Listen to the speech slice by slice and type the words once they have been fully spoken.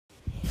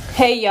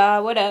Hey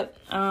y'all, what up?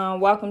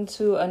 Welcome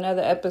to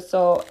another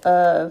episode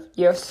of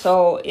Your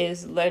Soul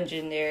is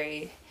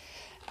Legendary.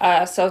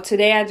 So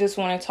today I just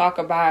want to talk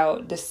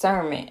about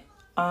discernment.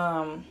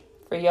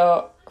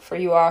 For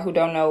you all who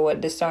don't know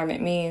what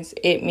discernment means,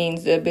 it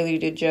means the ability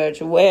to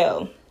judge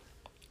well.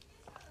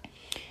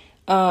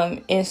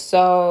 And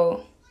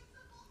so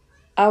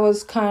I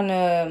was kind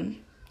of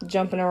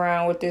jumping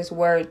around with this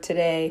word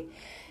today,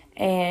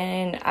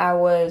 and I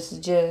was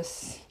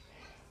just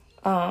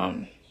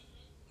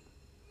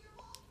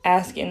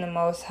asking the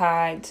Most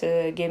High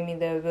to give me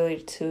the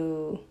ability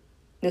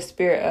the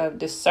spirit of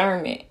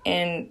discernment,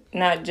 and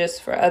not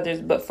just for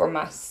others, but for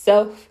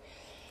myself,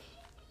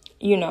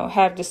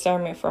 have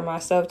discernment for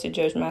myself to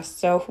judge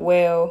myself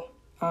well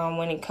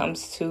when it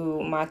comes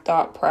to my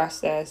thought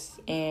process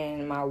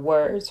and my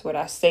words, what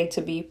I say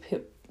to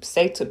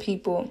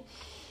people,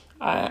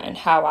 and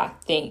how I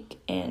think,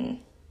 and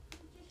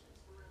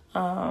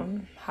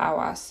how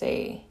I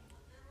say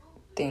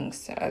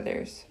things to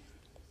others.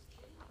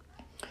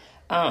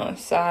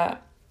 So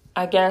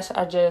I guess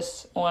I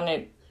just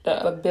wanted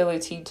the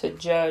ability to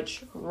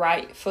judge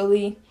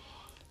rightfully,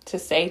 to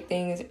say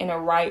things in a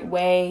right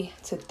way,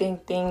 to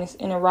think things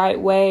in a right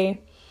way,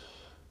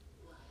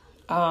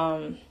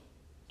 and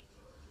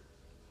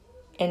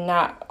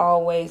not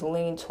always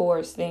lean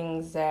towards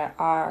things that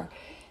are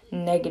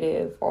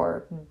negative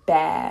or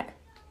bad,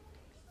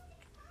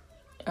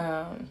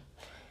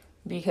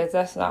 because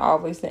that's not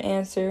always the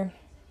answer.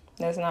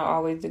 That's not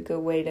always a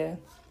good way to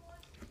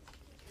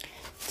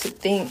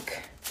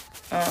think.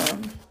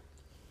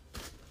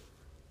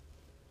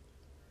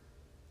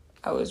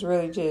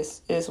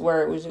 This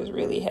word was just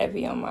really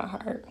heavy on my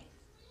heart.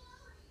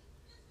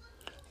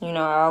 I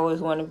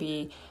always want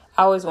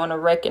to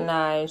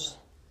recognize,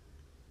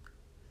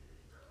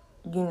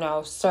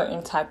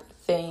 certain type of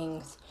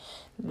things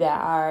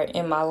that are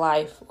in my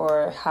life,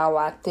 or how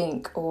I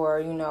think,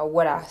 or,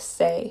 what I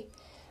say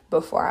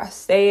before I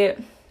say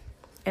it.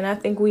 And I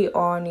think we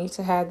all need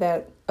to have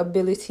that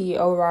ability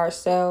over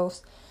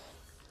ourselves,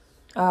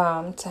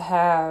 to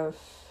have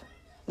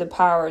the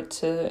power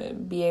to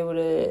be able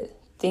to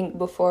think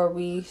before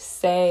we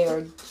say,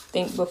 or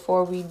think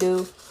before we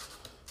do.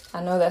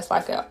 I know that's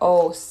like an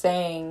old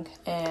saying,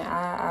 and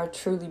I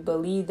truly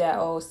believe that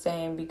old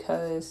saying,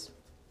 because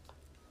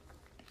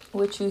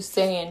what you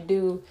say and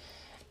do,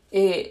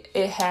 it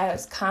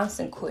has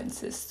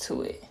consequences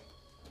to it.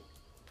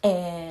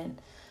 And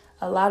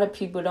a lot of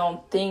people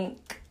don't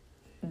think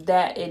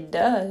that it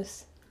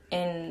does.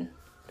 And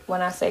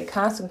when I say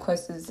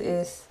consequences,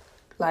 it's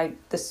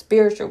like the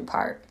spiritual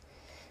part.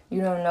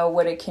 You don't know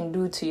what it can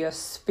do to your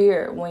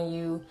spirit when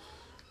you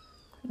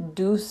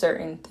do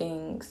certain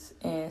things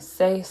and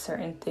say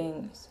certain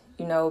things.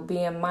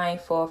 Being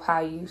mindful of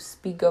how you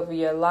speak over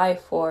your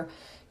life, or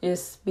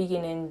just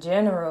speaking in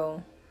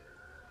general,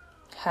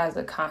 has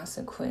a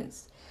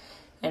consequence.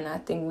 And I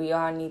think we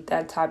all need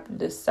that type of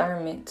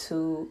discernment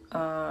to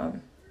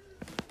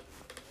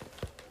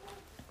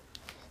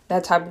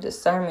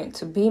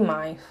be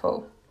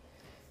mindful.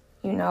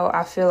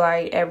 I feel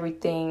like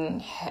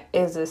everything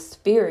is a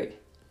spirit.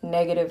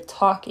 Negative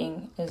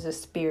talking is a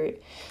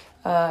spirit.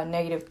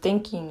 Negative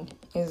thinking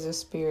is a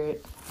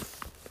spirit.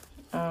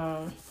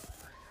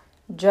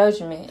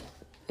 Judgment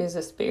is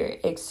a spirit.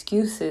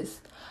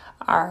 Excuses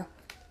are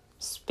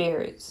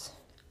spirits.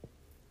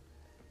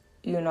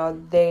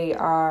 They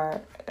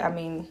are,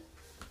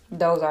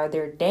 those are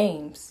their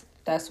names.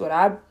 That's what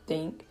I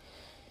think.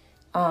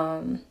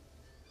 And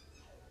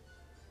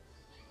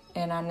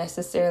I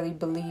necessarily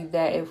believe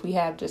that if we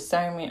have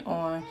discernment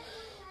on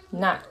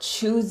not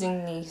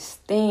choosing these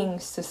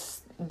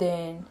things,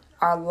 then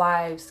our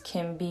lives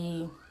can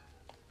be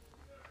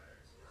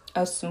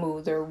a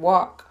smoother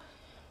walk.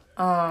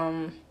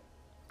 Our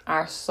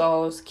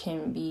souls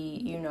can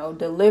be,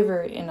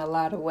 delivered in a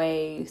lot of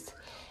ways.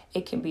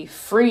 It can be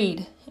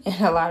freed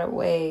in a lot of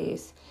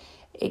ways.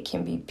 It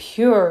can be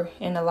pure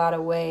in a lot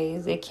of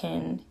ways. It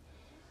can,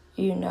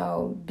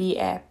 be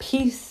at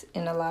peace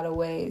in a lot of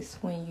ways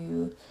when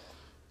you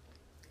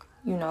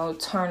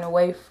turn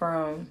away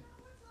from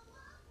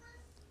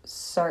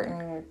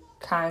certain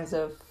kinds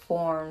of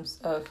forms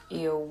of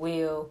ill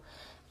will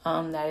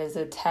that is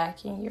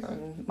attacking your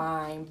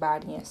mind,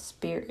 body, and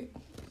spirit.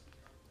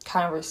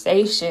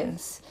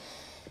 Conversations,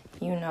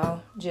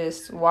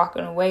 just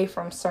walking away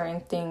from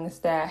certain things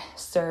that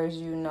serves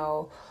you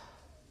no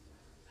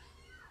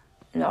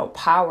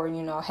power,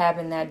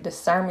 having that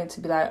discernment to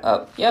be like,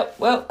 oh, yep,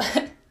 well,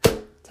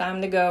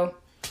 time to go.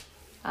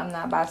 I'm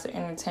not about to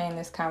entertain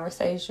this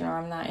conversation, or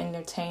I'm not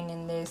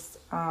entertaining this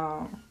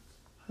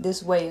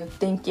this way of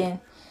thinking.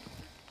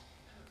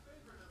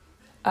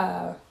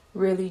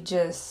 Really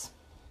just,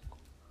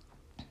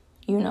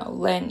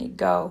 letting it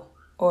go,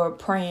 or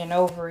praying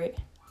over it.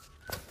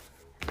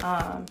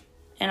 And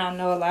I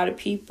know a lot of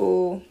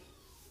people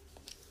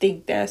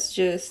think that's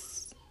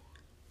just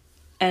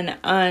an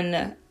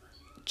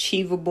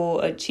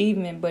unachievable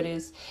achievement, but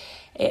it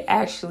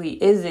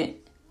actually isn't.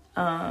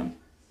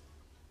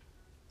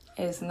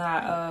 It's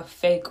not a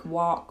fake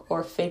walk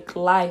or fake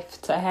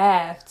life to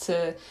have,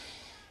 to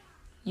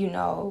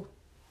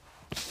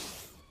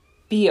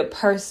be a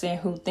person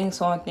who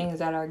thinks on things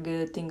that are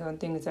good, think on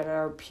things that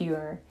are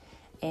pure,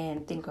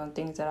 and think on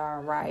things that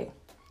are right.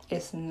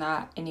 It's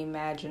not an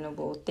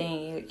imaginable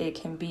thing. It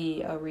can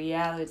be a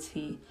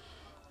reality.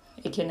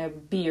 It can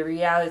be a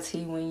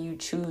reality when you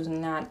choose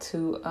not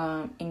to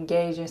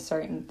engage in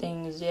certain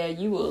things. Yeah,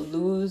 you will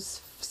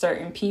lose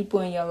certain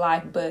people in your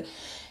life, but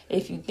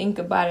if you think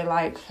about it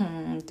like,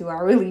 do I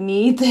really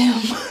need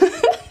them?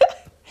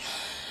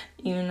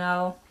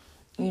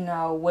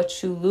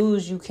 What you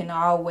lose, you can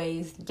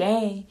always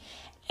gain.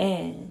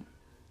 And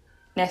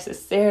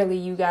necessarily,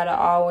 you got to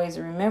always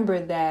remember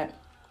that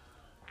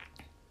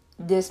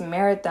this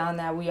marathon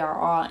that we are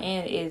all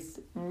in is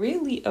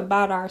really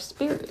about our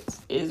spirits.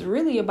 It's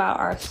really about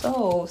our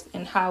souls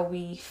and how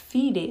we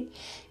feed it.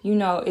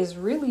 It's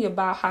really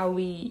about how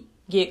we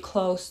get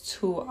close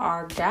to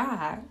our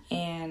God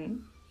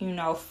and,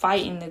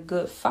 fighting the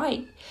good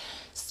fight.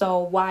 So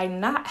why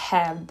not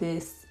have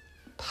this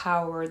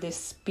power, this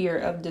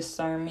spirit of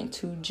discernment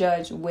to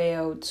judge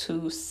well,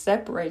 to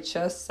separate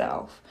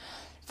yourself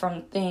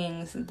from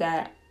things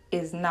that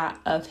is not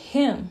of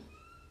Him?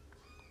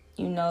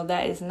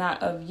 That is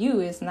not of you.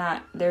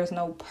 There's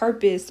no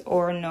purpose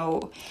or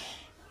no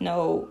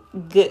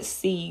good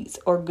seeds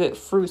or good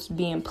fruits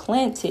being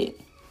planted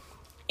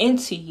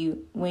into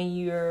you when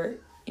you're,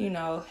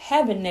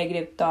 having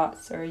negative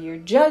thoughts or you're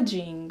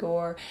judging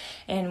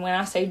and when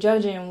I say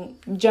judging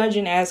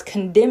as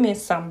condemning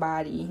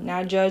somebody,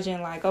 not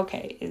judging like,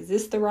 okay, is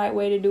this the right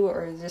way to do it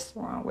or is this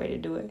the wrong way to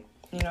do it?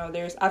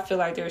 I feel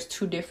like there's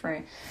two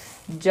different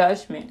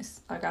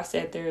judgments. Like I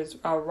said, there's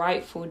a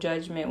rightful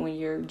judgment when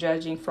you're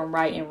judging from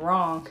right and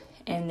wrong,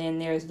 and then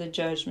there's the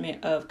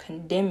judgment of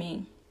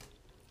condemning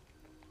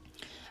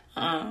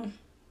when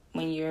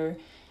you're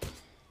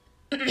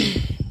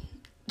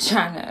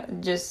trying to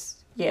just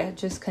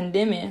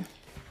condemning.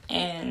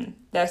 And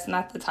that's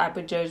not the type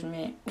of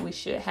judgment we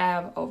should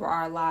have over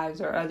our lives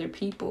or other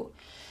people,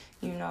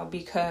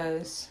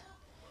 because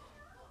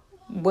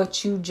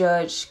what you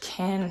judge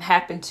can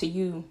happen to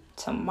you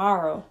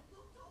tomorrow.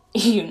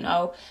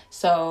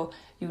 So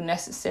you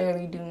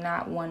necessarily do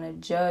not want to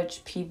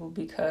judge people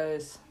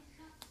because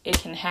it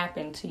can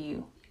happen to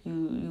you.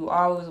 You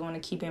always want to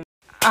keep in.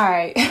 All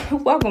right,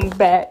 welcome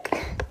back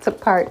to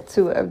part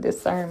 2 of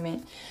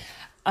discernment.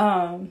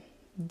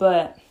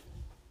 But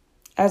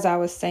as I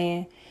was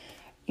saying,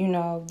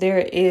 there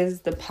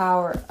is the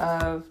power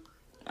of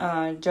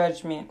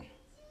judgment.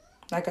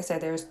 Like I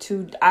said,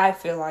 I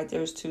feel like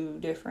there's two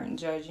different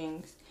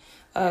judgings,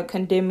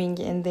 condemning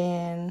and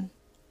then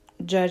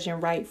judging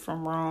right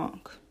from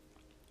wrong.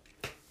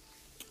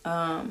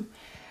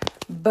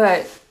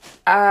 But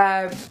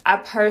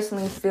I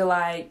personally feel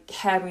like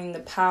having the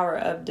power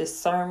of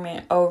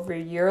discernment over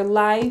your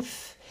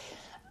life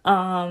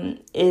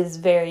is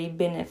very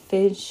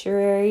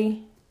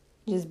beneficiary.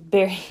 Just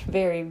very,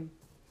 very,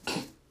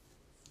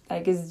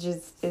 like there's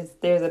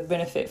a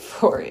benefit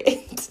for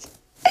it.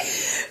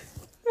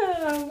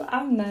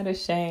 I'm not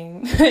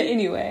ashamed.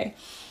 Anyway,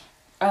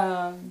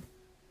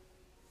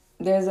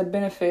 there's a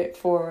benefit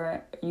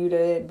for you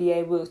to be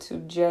able to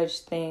judge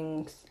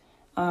things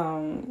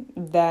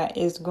that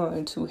is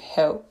going to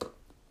help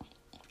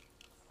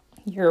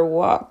your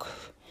walk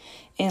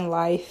in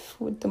life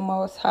with the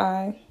Most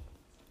High,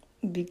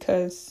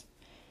 because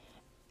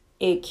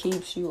it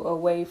keeps you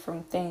away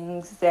from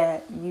things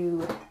that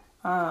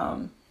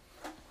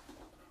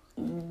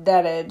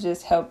that'll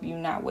just help you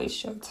not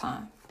waste your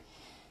time.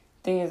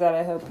 Things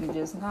that'll help you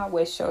just not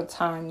waste your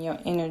time, your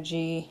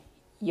energy,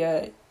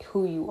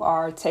 who you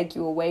are, take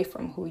you away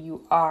from who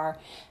you are,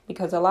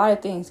 because a lot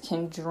of things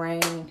can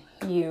drain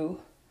you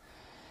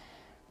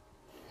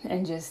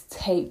and just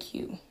take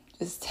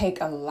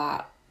a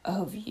lot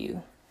of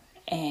you,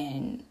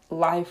 and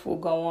life will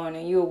go on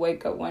and you'll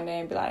wake up one day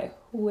and be like,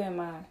 who am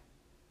I?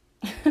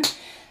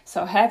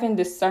 So having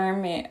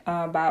discernment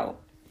about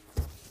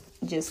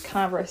just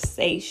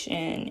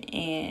conversation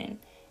and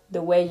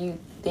the way you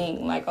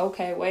think, like,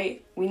 okay,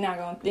 wait, we're not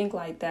gonna think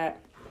like that.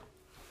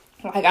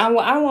 Like, I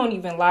won't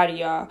even lie to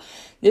y'all.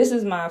 This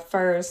is my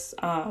first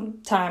time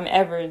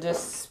ever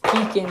just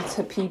speaking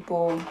to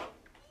people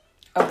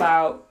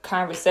about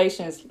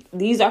conversations.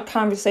 These are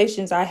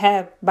conversations I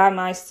have by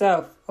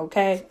myself,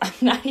 okay? I'm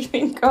not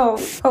even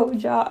going to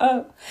hold y'all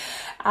up.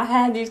 I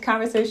have these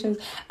conversations.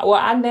 Well,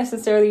 I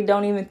necessarily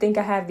don't even think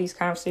I have these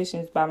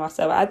conversations by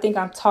myself. I think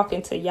I'm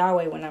talking to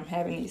Yahweh when I'm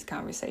having these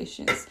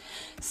conversations.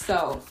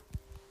 So,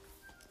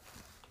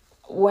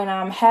 when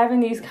I'm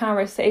having these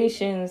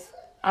conversations,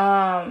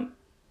 I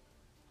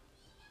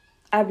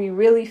be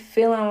really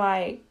feeling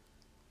like,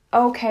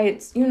 okay,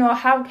 it's,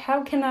 how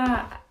can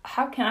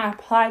I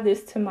apply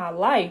this to my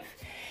life?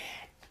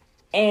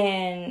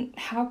 And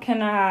how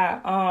can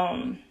I,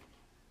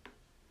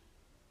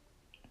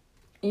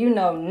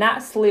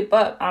 not slip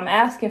up? I'm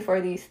asking for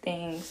these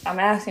things. I'm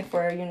asking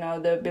for,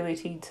 the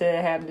ability to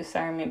have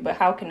discernment, but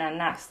how can I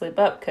not slip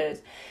up?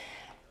 Because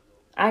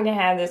I can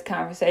have this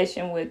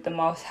conversation with the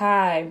Most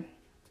High,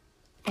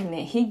 and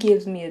then He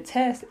gives me a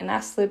test and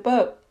I slip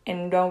up.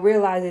 and don't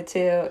realize it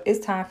till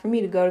it's time for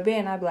me to go to bed.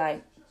 And I be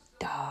like,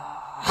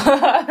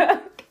 dog.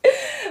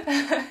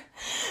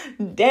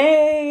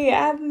 Dang,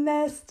 I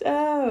messed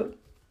up.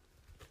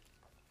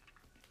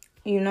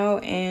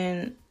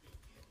 And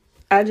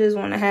I just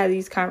want to have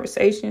these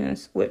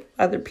conversations with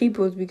other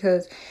people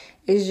because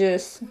it's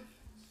just,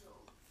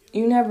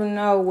 you never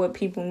know what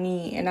people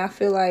need. And I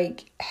feel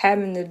like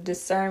having the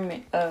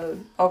discernment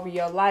over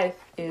your life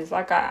is,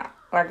 like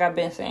I've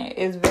been saying,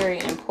 it's very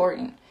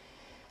important.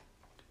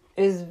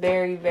 It's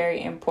very,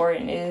 very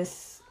important.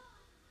 It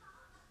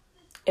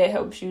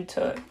helps you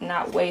to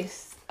not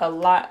waste a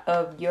lot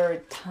of your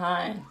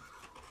time,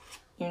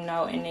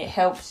 and it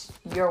helps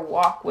your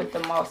walk with the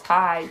Most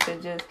High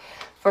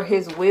for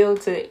His will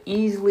to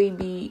easily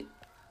be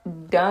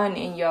done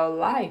in your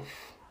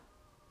life.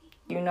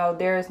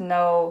 There's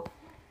no,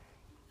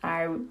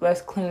 all right,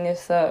 let's clean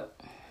this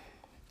up.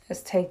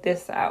 Let's take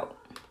this out.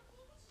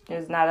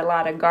 There's not a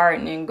lot of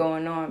gardening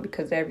going on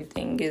because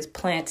everything is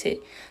planted.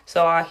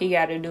 So all he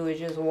got to do is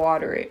just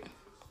water it.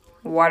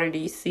 Water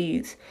these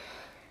seeds.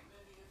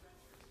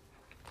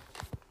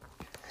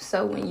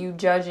 So when you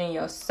judging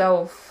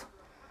yourself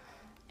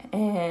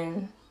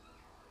and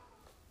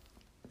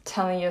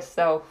telling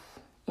yourself,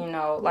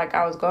 like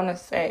I was going to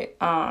say,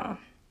 I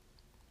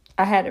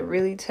had to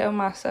really tell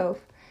myself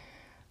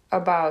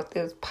about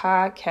this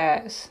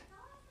podcast.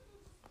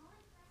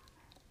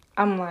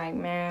 I'm like,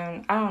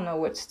 man, I don't know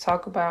what to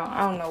talk about.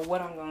 I don't know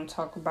what I'm going to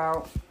talk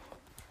about.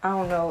 I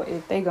don't know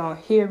if they going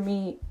to hear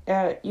me.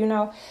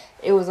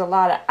 It was a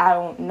lot of I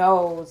don't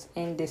knows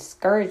and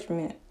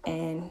discouragement.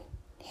 And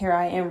here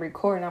I am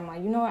recording. I'm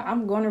like, you know what?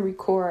 I'm going to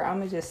record. I'm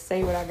going to just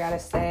say what I got to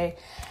say.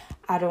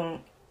 I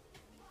don't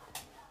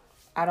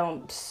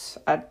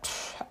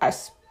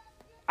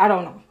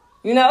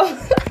know,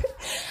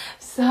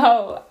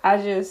 So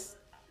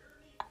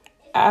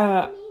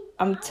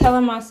I'm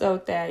telling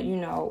myself that,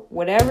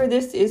 whatever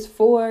this is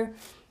for,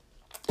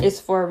 it's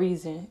for a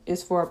reason.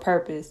 It's for a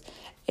purpose.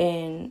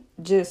 And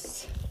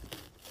just,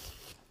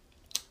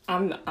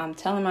 I'm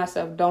telling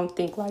myself, don't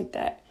think like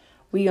that.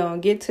 We gonna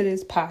get to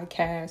this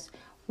podcast.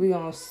 We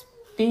gonna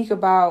speak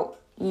about,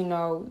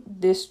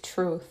 this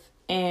truth.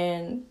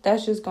 And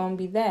that's just gonna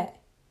be that.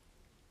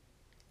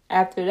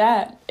 After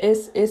that,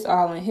 it's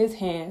all in His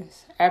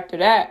hands. After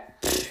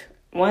that,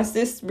 once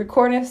this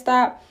recording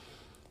stops,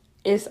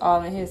 it's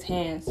all in His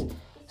hands.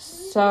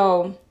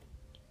 So,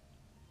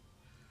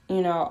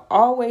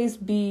 always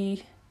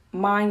be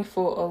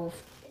mindful of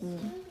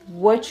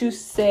what you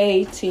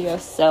say to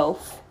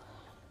yourself.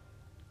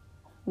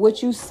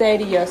 What you say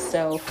to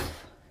yourself.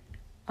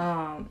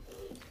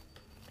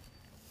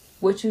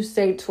 What you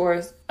say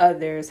towards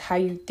others. How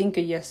you think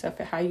of yourself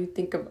and how you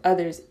think of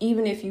others.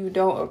 Even if you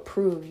don't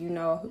approve,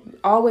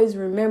 Always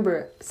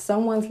remember,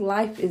 someone's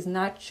life is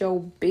not your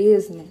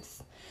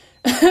business.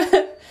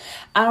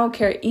 I don't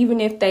care, even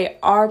if they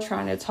are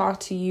trying to talk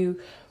to you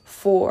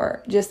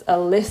for just a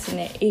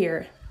listening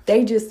ear.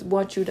 They just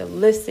want you to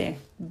listen.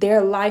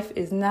 Their life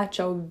is not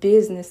your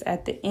business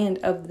at the end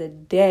of the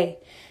day.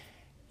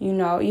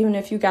 Even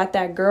if you got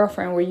that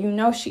girlfriend where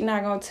she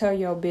not going to tell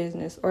your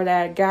business, or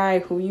that guy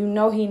who he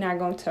not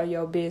going to tell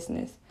your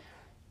business.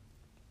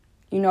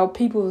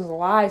 People's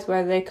lives,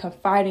 whether they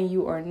confide in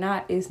you or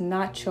not, is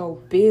not your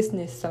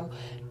business. So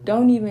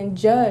don't even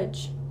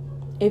judge.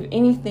 If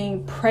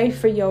anything, pray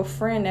for your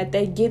friend that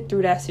they get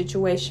through that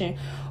situation,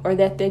 or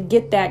that they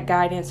get that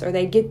guidance, or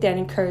they get that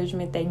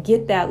encouragement, they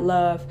get that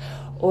love,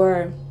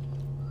 or,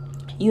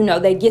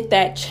 they get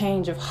that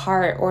change of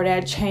heart, or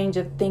that change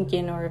of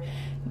thinking, or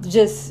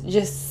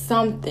just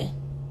something.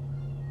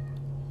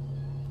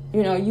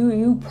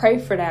 You pray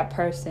for that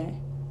person.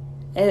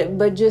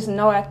 But just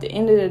know at the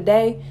end of the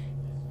day,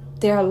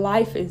 their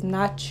life is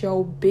not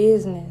your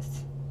business.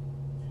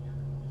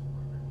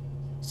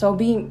 So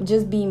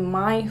be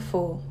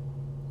mindful,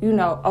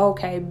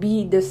 okay,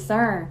 be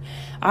discerned.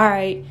 All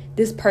right,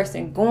 this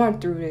person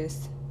going through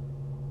this.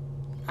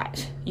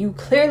 You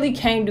clearly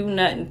can't do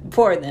nothing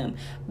for them,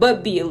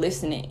 but be a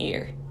listening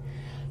ear.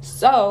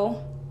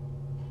 So,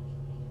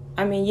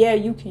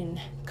 you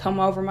can come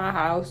over my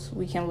house.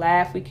 We can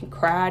laugh. We can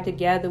cry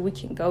together. We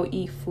can go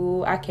eat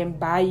food. I can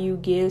buy you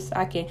gifts.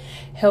 I can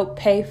help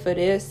pay for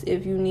this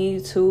if you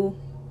need to.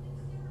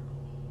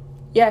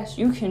 Yes,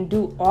 you can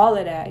do all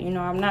of that.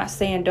 I'm not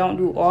saying don't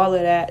do all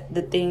of that,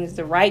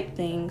 the right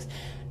things.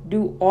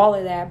 Do all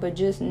of that, but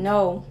just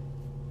know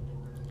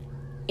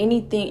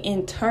anything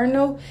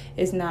internal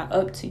is not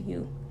up to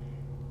you.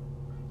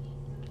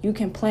 You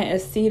can plant a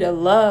seed of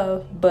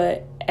love,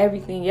 but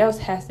everything else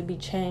has to be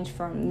changed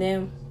from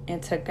them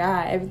and to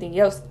God. Everything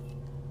else,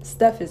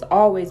 stuff is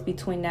always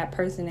between that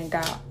person and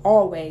God.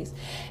 Always.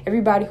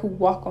 Everybody who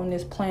walk on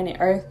this planet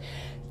Earth,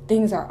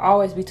 things are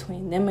always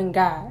between them and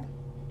God.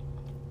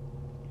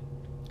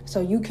 So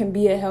you can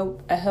be a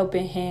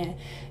helping hand.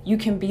 You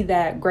can be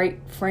that great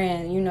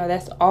friend,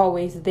 that's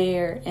always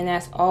there and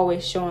that's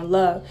always showing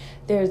love.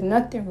 There's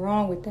nothing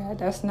wrong with that.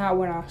 That's not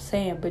what I'm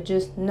saying. But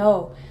just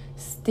know,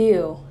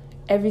 still,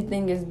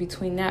 everything is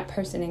between that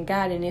person and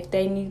God. And if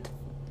they need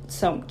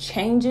some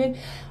changing,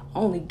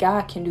 only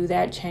God can do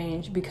that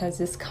change, because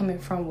it's coming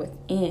from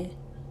within.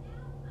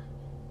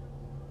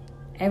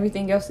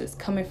 Everything else is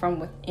coming from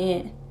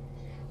within.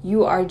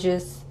 You are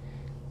just,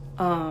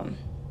 I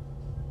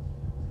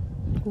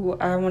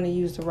want to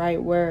use the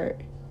right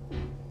word.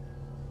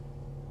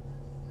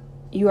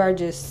 You are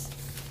just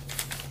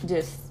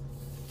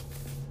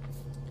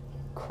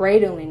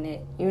cradling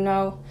it,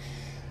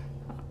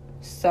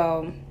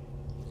 So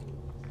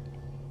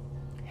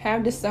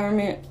have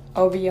discernment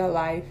over your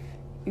life,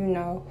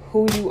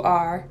 who you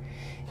are,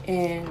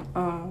 and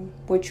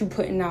what you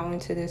putting out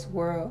into this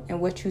world, and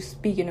what you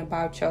speaking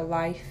about your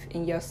life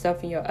and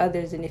yourself and your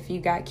others. And if you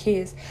got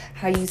kids,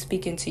 how you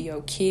speaking to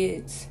your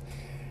kids.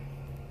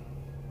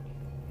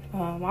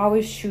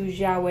 Always choose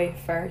Yahweh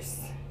first.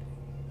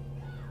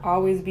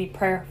 Always be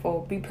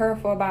prayerful. Be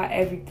prayerful about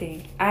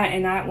everything.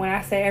 When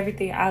I say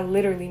everything, I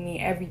literally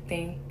mean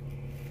everything.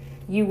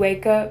 You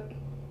wake up,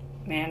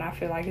 man, I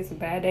feel like it's a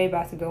bad day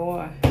about to go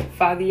on.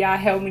 Father, y'all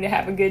help me to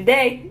have a good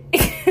day.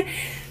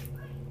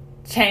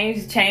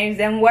 Change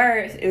them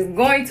words. It's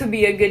going to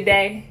be a good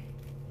day.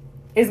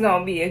 It's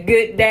going to be a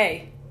good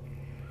day.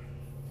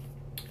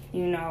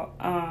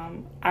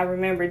 I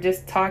remember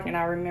just talking.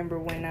 I remember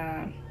when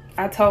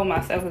I told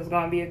myself it was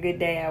going to be a good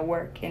day at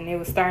work, and it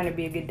was starting to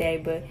be a good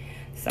day, but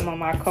some of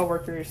my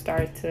coworkers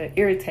started to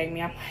irritate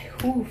me. I'm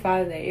like, ooh,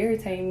 Father, they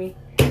irritate me.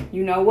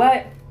 You know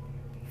what,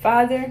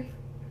 Father?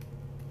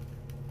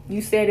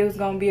 You said it was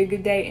going to be a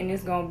good day, and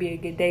it's going to be a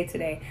good day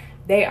today.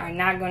 They are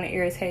not going to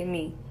irritate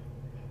me.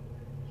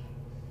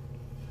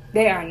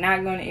 They are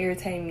not going to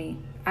irritate me.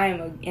 I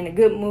am in a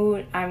good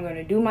mood. I'm going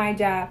to do my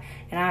job,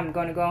 and I'm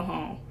going to go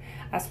home.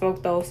 I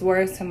spoke those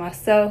words to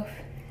myself.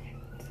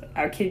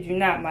 I kid you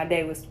not, my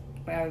day was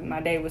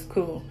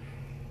cool.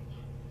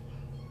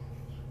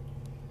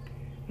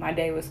 My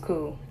day was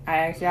cool. I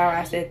asked y'all,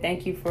 I said,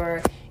 thank you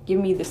for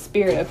giving me the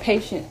spirit of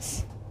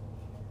patience.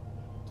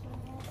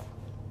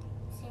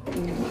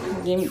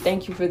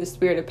 Thank you for the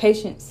spirit of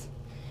patience.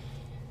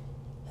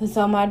 And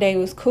so my day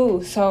was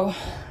cool. So,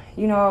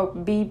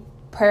 be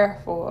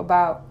prayerful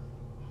about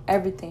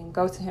everything.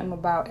 Go to him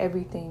about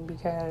everything,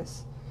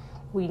 because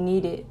we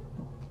need it.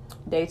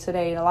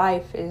 Day-to-day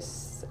life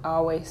is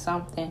always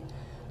something.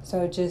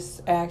 So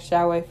just ask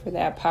Yahweh for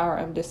that power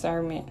of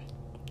discernment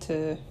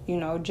to,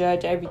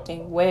 judge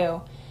everything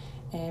well,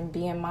 and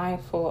being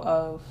mindful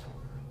of,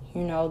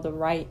 the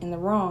right and the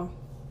wrong.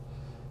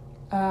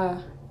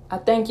 I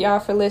thank y'all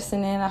for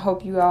listening. I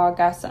hope you all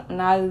got something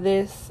out of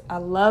this. I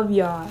love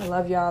y'all. I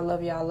love y'all,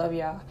 love y'all, love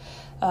y'all.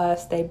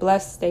 Stay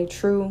blessed, stay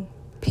true.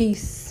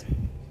 Peace.